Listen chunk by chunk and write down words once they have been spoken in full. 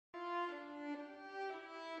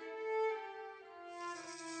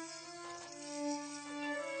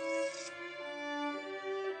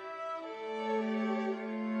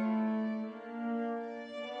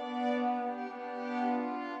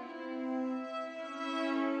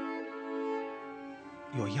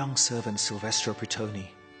Your young servant Silvestro Britoni,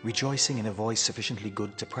 rejoicing in a voice sufficiently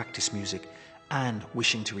good to practice music and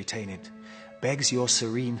wishing to retain it, begs your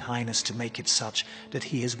serene highness to make it such that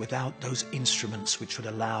he is without those instruments which would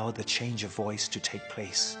allow the change of voice to take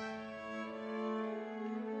place.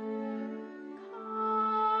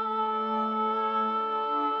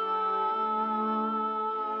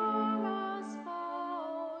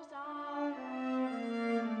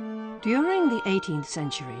 During the 18th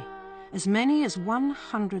century, as many as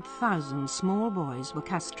 100,000 small boys were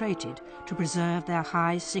castrated to preserve their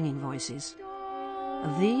high singing voices.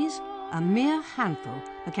 Of these, a mere handful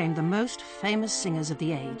became the most famous singers of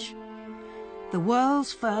the age. The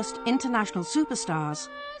world's first international superstars,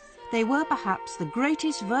 they were perhaps the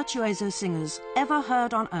greatest virtuoso singers ever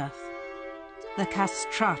heard on earth, the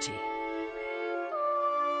castrati.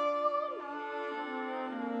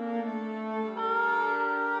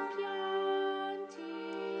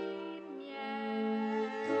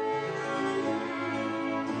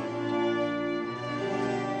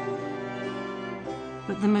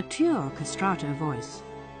 But the mature castrato voice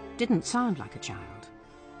didn't sound like a child,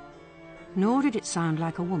 nor did it sound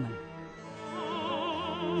like a woman.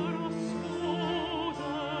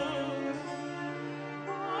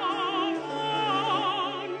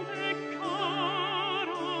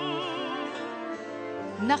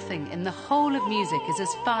 Nothing in the whole of music is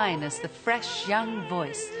as fine as the fresh young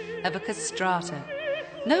voice of a castrato.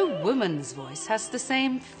 No woman's voice has the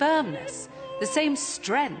same firmness, the same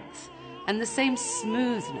strength, and the same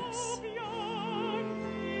smoothness.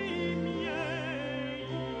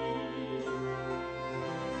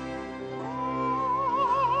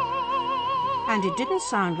 And it didn't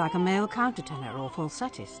sound like a male countertenor or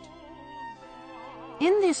falsettist.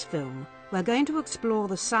 In this film, we're going to explore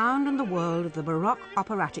the sound and the world of the Baroque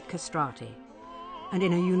operatic castrati, and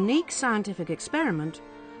in a unique scientific experiment,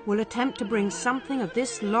 we'll attempt to bring something of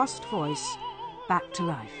this lost voice back to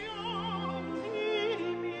life.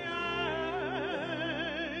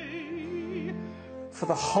 For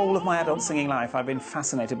the whole of my adult singing life, I've been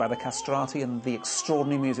fascinated by the castrati and the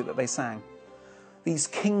extraordinary music that they sang. These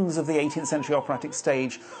kings of the 18th century operatic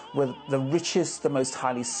stage were the richest, the most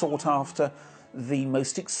highly sought after, the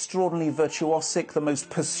most extraordinarily virtuosic, the most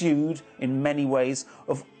pursued in many ways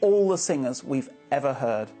of all the singers we've ever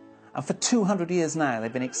heard. And for 200 years now,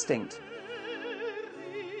 they've been extinct.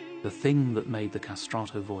 The thing that made the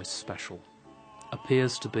castrato voice special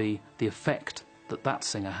appears to be the effect that that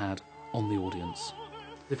singer had on the audience.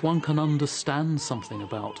 If one can understand something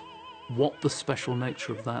about what the special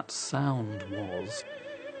nature of that sound was,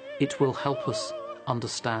 it will help us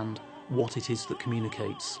understand what it is that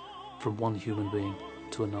communicates from one human being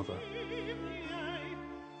to another.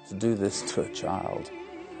 To do this to a child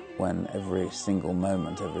when every single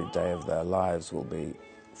moment, every day of their lives will be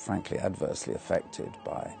frankly adversely affected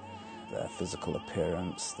by their physical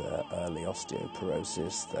appearance, their early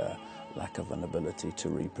osteoporosis, their lack of an ability to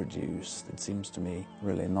reproduce, it seems to me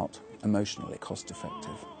really not emotionally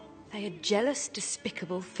cost-effective. They are jealous,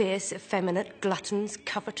 despicable, fierce, effeminate, gluttons,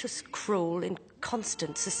 covetous, cruel,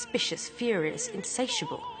 inconstant, suspicious, furious,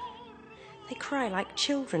 insatiable. They cry like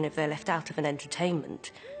children if they're left out of an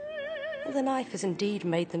entertainment. The knife has indeed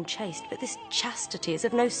made them chaste, but this chastity is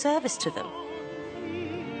of no service to them.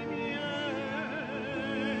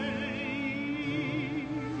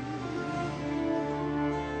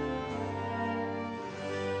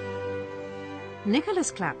 Nicholas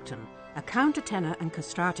Clapton, a countertenor and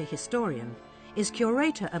castrati historian, is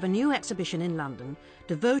curator of a new exhibition in London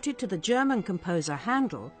devoted to the German composer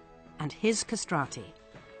Handel and his castrati.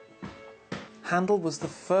 Handel was the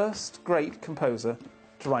first great composer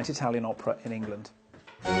to write Italian opera in England.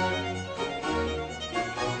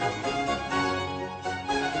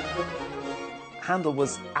 Handel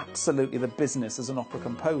was absolutely the business as an opera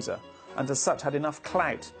composer, and as such had enough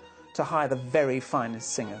clout to hire the very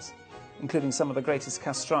finest singers, including some of the greatest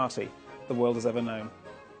castrati the world has ever known.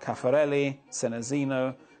 Caffarelli,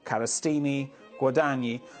 Senesino, Carestini,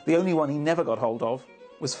 Guadagni. The only one he never got hold of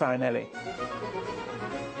was Farinelli.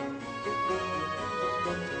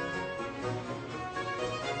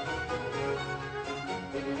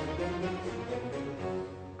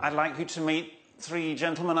 I'd like you to meet three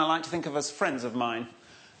gentlemen I like to think of as friends of mine.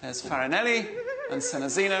 There's Farinelli and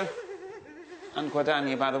Senesino and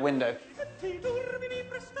Guadagni by the window.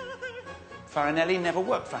 Farinelli never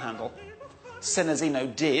worked for Handel.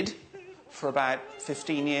 Senesino did for about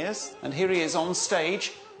 15 years. And here he is on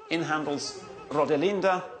stage in Handel's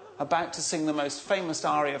Rodelinda, about to sing the most famous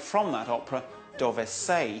aria from that opera, Dove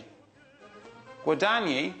sei.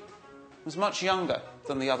 Guadagni was much younger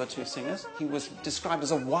than the other two singers. He was described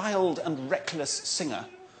as a wild and reckless singer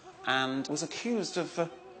and was accused of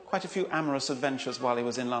quite a few amorous adventures while he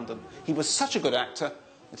was in London. He was such a good actor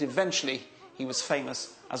that eventually he was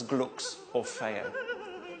famous as Glux or Feo.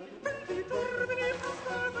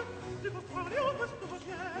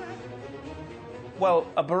 Well,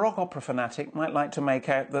 a Baroque opera fanatic might like to make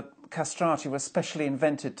out that castrati were specially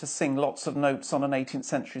invented to sing lots of notes on an 18th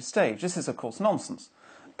century stage. This is, of course, nonsense.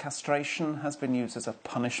 Castration has been used as a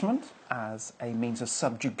punishment, as a means of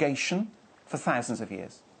subjugation for thousands of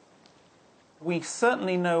years. We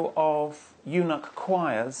certainly know of eunuch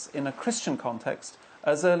choirs in a Christian context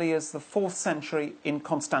as early as the 4th century in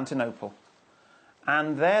Constantinople.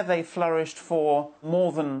 And there they flourished for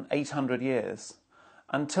more than 800 years,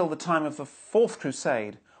 until the time of the Fourth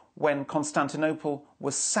Crusade, when Constantinople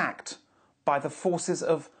was sacked by the forces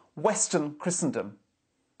of Western Christendom.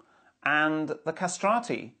 And the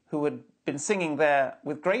castrati, who had been singing there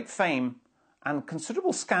with great fame and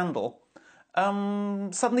considerable scandal,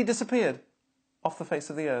 suddenly disappeared off the face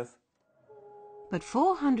of the earth. But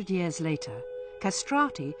 400 years later,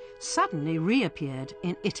 castrati suddenly reappeared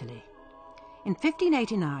in Italy. In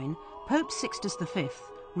 1589, Pope Sixtus V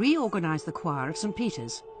reorganised the choir of St.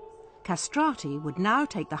 Peter's. Castrati would now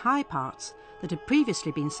take the high parts that had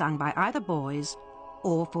previously been sung by either boys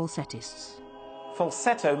or falsettists.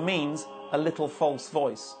 Falsetto means a little false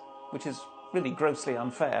voice, which is really grossly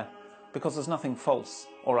unfair, because there's nothing false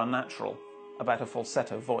or unnatural about a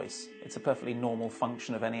falsetto voice. It's a perfectly normal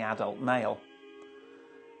function of any adult male.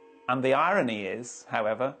 And the irony is,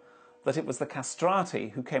 however, that it was the castrati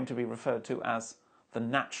who came to be referred to as the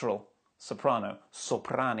natural soprano,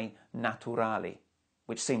 soprani naturali,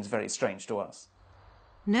 which seems very strange to us.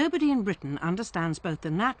 Nobody in Britain understands both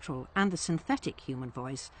the natural and the synthetic human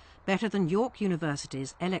voice better than York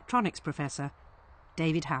University's electronics professor,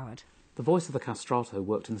 David Howard. The voice of the castrato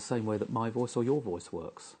worked in the same way that my voice or your voice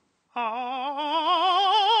works.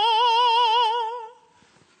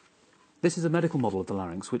 This is a medical model of the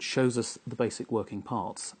larynx which shows us the basic working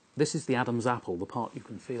parts. This is the Adam's apple, the part you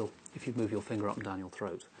can feel if you move your finger up and down your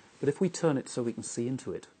throat. But if we turn it so we can see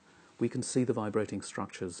into it, we can see the vibrating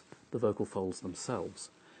structures, the vocal folds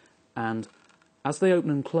themselves. And as they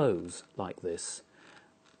open and close like this,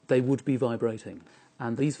 they would be vibrating.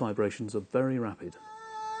 And these vibrations are very rapid.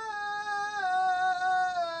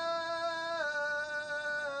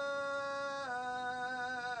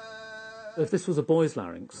 If this was a boy's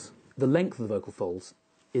larynx, the length of the vocal folds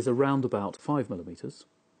is around about 5 millimetres.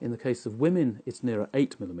 In the case of women, it's nearer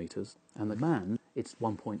 8 millimetres, and the man, it's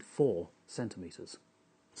 1.4 centimetres.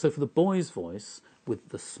 So for the boy's voice, with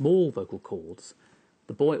the small vocal cords,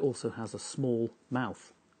 the boy also has a small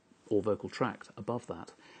mouth or vocal tract above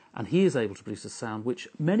that, and he is able to produce a sound which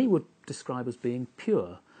many would describe as being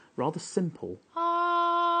pure, rather simple.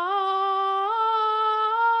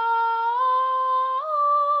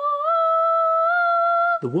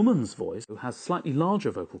 The woman's voice has slightly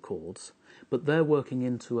larger vocal cords, but they're working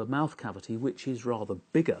into a mouth cavity which is rather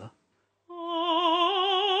bigger.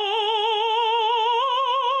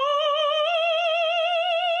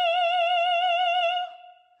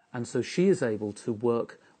 And so she is able to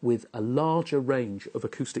work with a larger range of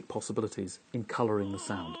acoustic possibilities in colouring the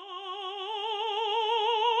sound.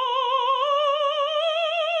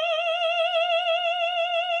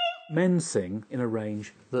 Men sing in a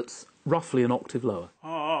range that's roughly an octave lower.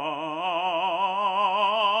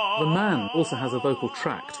 The man also has a vocal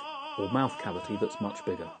tract, or mouth cavity, that's much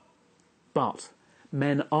bigger. But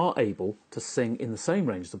men are able to sing in the same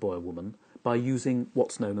range as a boy or woman by using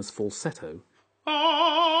what's known as falsetto.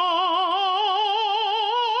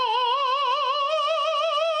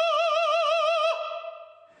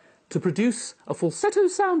 To produce a falsetto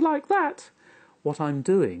sound like that, what I'm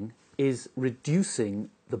doing is reducing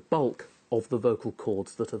the bulk of the vocal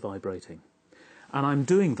cords that are vibrating. And I'm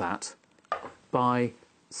doing that by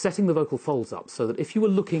setting the vocal folds up so that if you were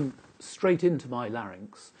looking straight into my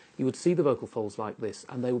larynx, you would see the vocal folds like this,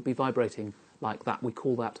 and they would be vibrating like that. We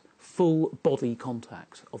call that full body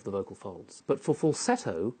contact of the vocal folds. But for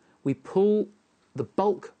falsetto, we pull the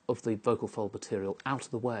bulk of the vocal fold material out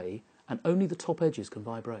of the way, and only the top edges can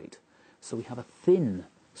vibrate. So we have a thin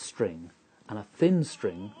string, and a thin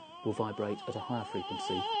string will vibrate at a higher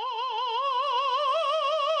frequency.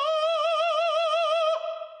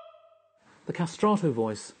 The castrato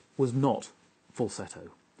voice was not falsetto.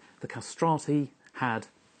 The castrati had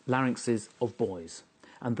larynxes of boys,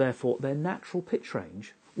 and therefore their natural pitch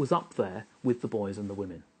range was up there with the boys and the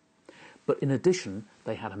women. But in addition,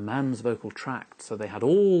 they had a man's vocal tract, so they had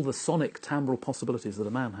all the sonic timbral possibilities that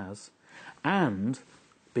a man has, and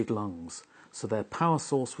big lungs. So their power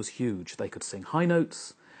source was huge. They could sing high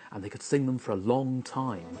notes, and they could sing them for a long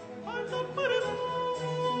time.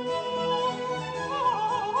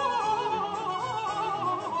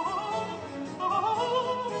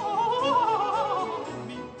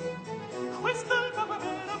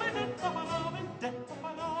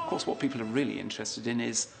 course, what people are really interested in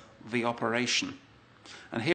is the operation. And here